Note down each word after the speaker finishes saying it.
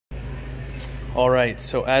Alright,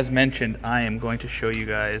 so as mentioned, I am going to show you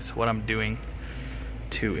guys what I'm doing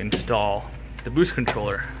to install the boost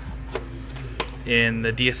controller in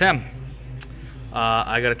the DSM.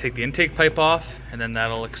 I gotta take the intake pipe off, and then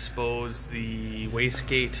that'll expose the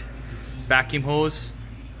wastegate vacuum hose.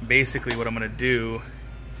 Basically what I'm gonna do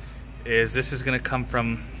is this is gonna come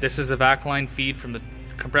from, this is the vac line feed from the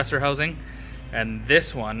compressor housing, and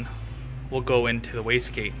this one will go into the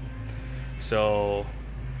wastegate. So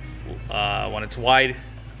when it's wide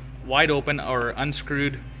open or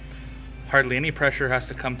unscrewed, hardly any pressure has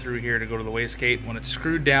to come through here to go to the wastegate. When it's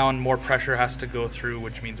screwed down, more pressure has to go through,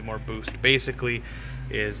 which means more boost. Basically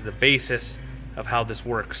is the basis of how this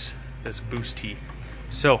works, this boost T.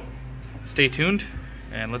 So stay tuned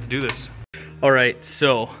and let's do this. All right,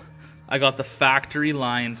 so I got the factory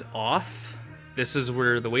lines off. This is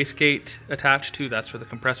where the wastegate attached to, that's where the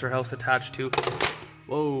compressor house attached to.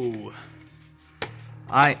 Whoa.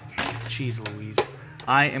 Jeez Louise.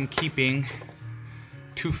 I am keeping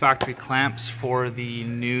 2 factory clamps for the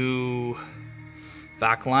new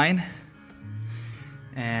vac line.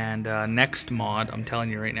 And next mod, I'm telling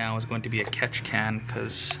you right now, is going to be a catch can,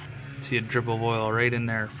 because see a drip of oil right in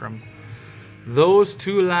there from those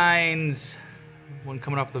 2 lines. One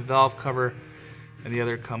coming off the valve cover and the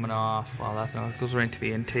other coming off. Well, that goes right into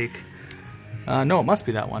the intake. No, it must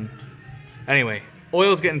be that one. Anyway,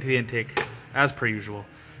 oil's getting to the intake as per usual.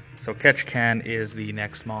 So catch can is the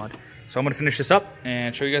next mod. So I'm gonna finish this up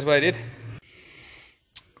and show you guys what I did.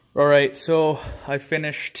 All right, so I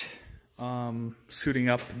finished suiting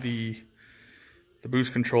up the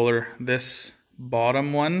boost controller. This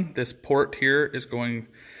bottom one, this port here, is going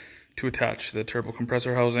to attach to the turbo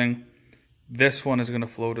compressor housing. This one is gonna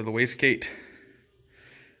flow to the wastegate.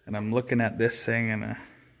 And I'm looking at this thing, and I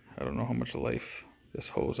don't know how much life this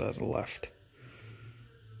hose has left.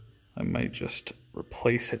 I might just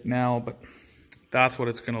replace it now, but that's what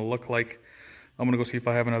it's gonna look like. I'm gonna go see if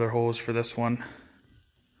I have another hose for this one.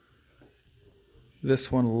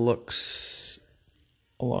 This one looks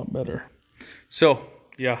a lot better. So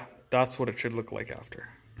yeah, that's what it should look like after.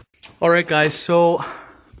 All right guys, so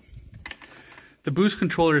the boost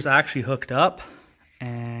controller is actually hooked up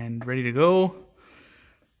and ready to go.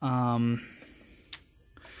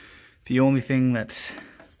 The only thing that's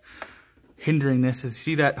hindering this is,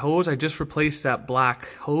 see that hose? I just replaced that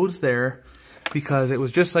black hose there because it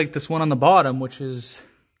was just like this one on the bottom, which is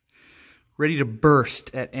ready to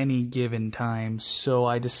burst at any given time. So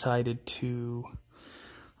I decided to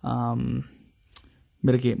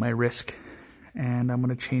mitigate my risk, and I'm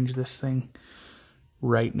gonna change this thing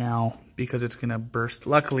right now because it's gonna burst.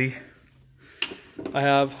 Luckily, I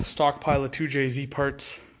have a stockpile of 2JZ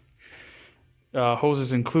parts,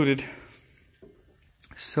 hoses included.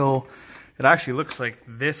 So it actually looks like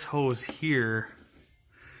this hose here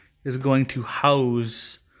is going to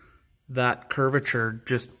house that curvature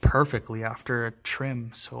just perfectly after a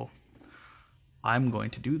trim. So I'm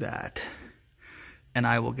going to do that, and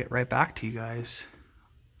I will get right back to you guys.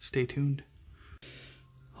 Stay tuned.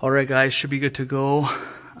 All right guys, should be good to go.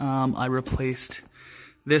 I replaced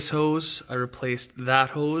this hose, I replaced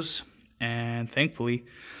that hose, and thankfully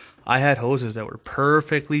I had hoses that were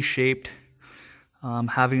perfectly shaped.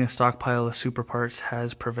 Having a stockpile of super parts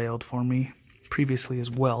has prevailed for me previously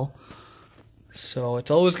as well. So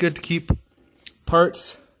it's always good to keep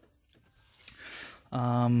parts,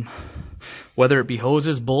 whether it be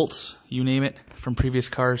hoses, bolts, you name it, from previous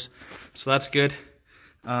cars. So that's good.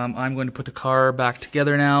 I'm going to put the car back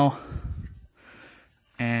together now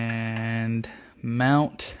and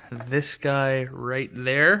mount this guy right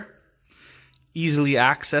there. Easily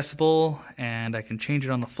accessible, and I can change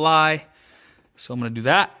it on the fly. So I'm going to do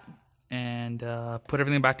that and put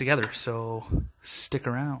everything back together. So stick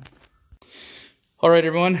around. All right,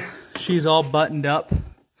 everyone, she's all buttoned up.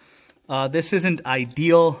 This isn't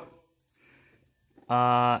ideal.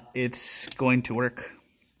 It's going to work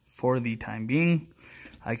for the time being.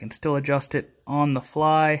 I can still adjust it on the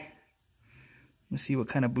fly. Let me see what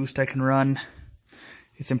kind of boost I can run.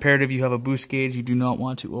 It's imperative you have a boost gauge. You do not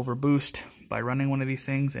want to over boost by running one of these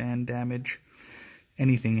things and damage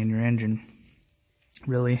anything in your engine,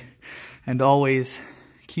 really. And always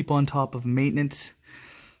keep on top of maintenance.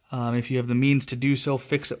 If you have the means to do so,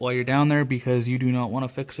 fix it while you're down there, because you do not want to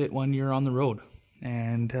fix it when you're on the road.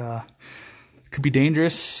 And it could be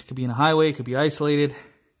dangerous, it could be in a highway, it could be isolated,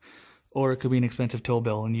 or it could be an expensive tow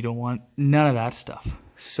bill, and you don't want none of that stuff.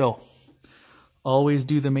 So always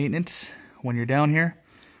do the maintenance when you're down here.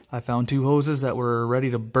 I found 2 hoses that were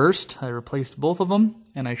ready to burst. I replaced both of them,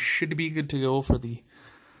 and I should be good to go for the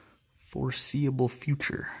foreseeable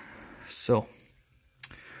future. So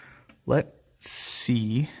let's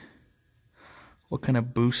see what kind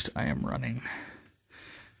of boost I am running.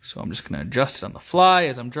 So I'm just gonna adjust it on the fly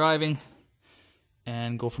as I'm driving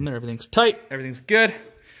and go from there. Everything's tight, everything's good.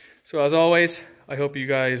 So as always, I hope you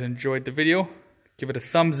guys enjoyed the video. Give it a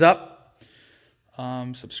thumbs up.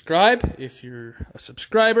 Subscribe if you're a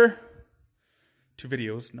subscriber to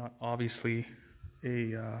videos, not obviously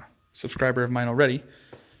a subscriber of mine already.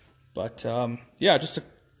 But yeah, just a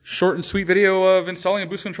short and sweet video of installing a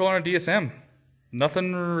boost controller on a DSM.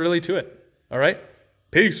 Nothing really to it. All right,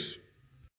 peace.